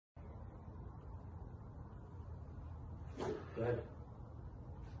Good.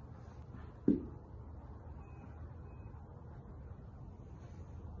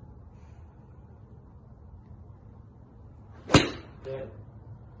 Good.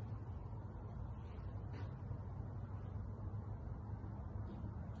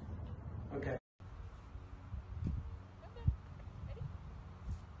 Okay.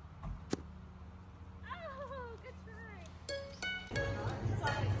 Oh, good try.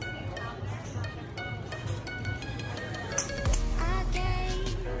 I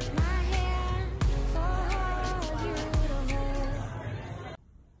gave my hand for you to hold.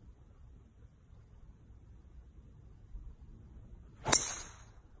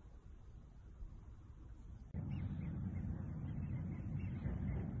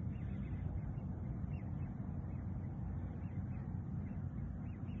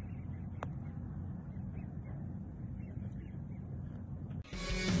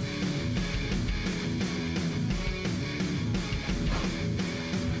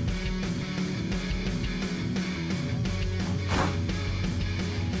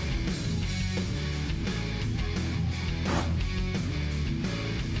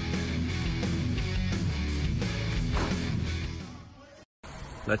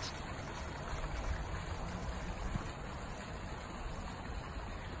 Let's.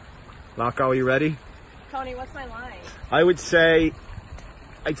 Loco, are you ready? Tony, what's my line? I'd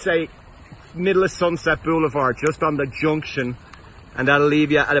say middle of Sunset Boulevard, just on the junction, and that'll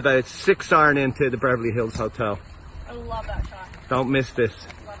leave you at about 6 iron into the Beverly Hills Hotel. I love that shot. Don't miss this.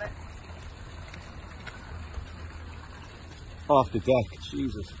 Love it. Off the deck,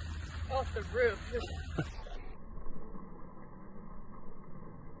 Jesus. Off the roof. Yes.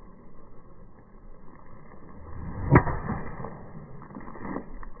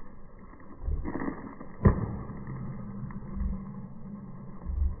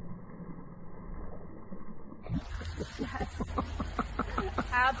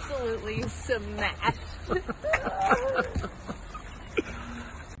 Absolutely smashed.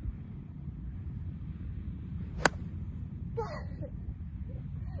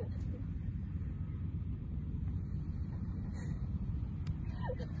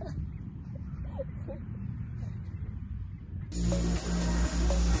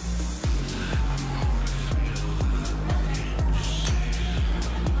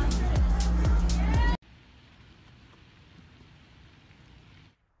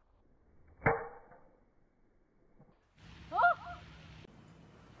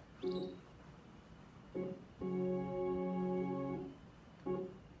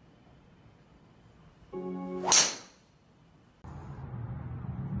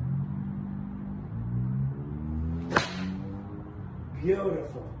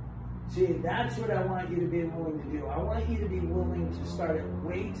 Beautiful. See, that's what I want you to be willing to do. I want you to be willing to start it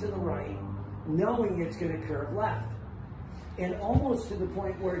way to the right, knowing it's going to curve left. And almost to the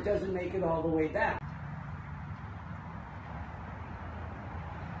point where it doesn't make it all the way back.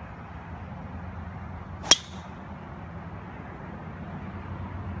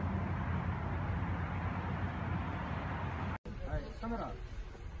 카메라.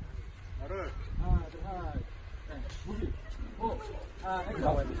 나를 하나, 둘, 하나, 네. 무기. 오,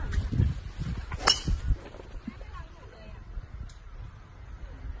 액션.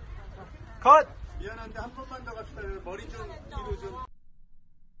 컷! 미안한데 한 번만 더 갑시다. 머리 좀 뒤로 좀.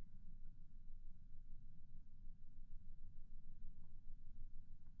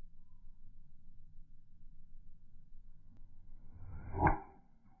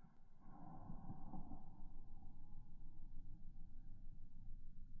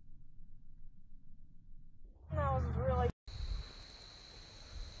 That was really.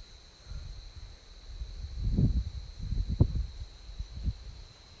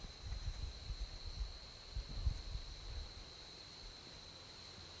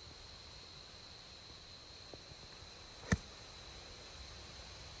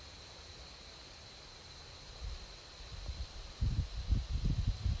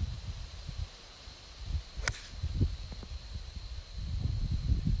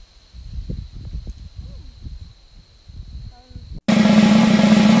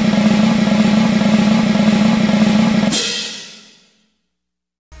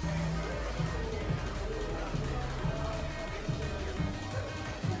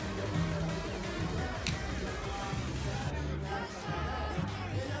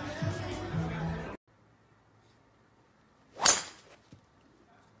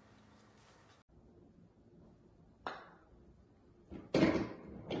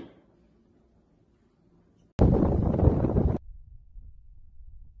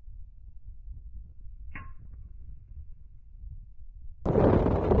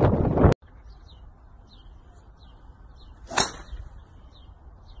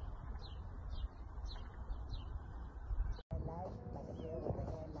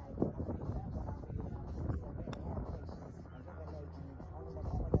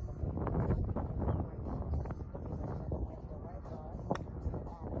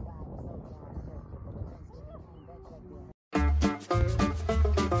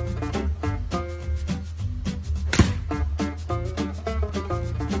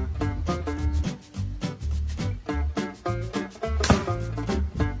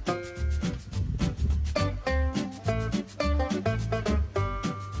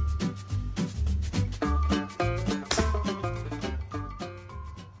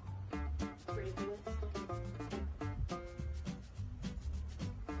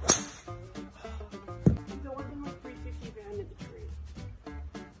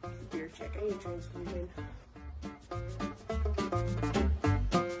 neutrons from within.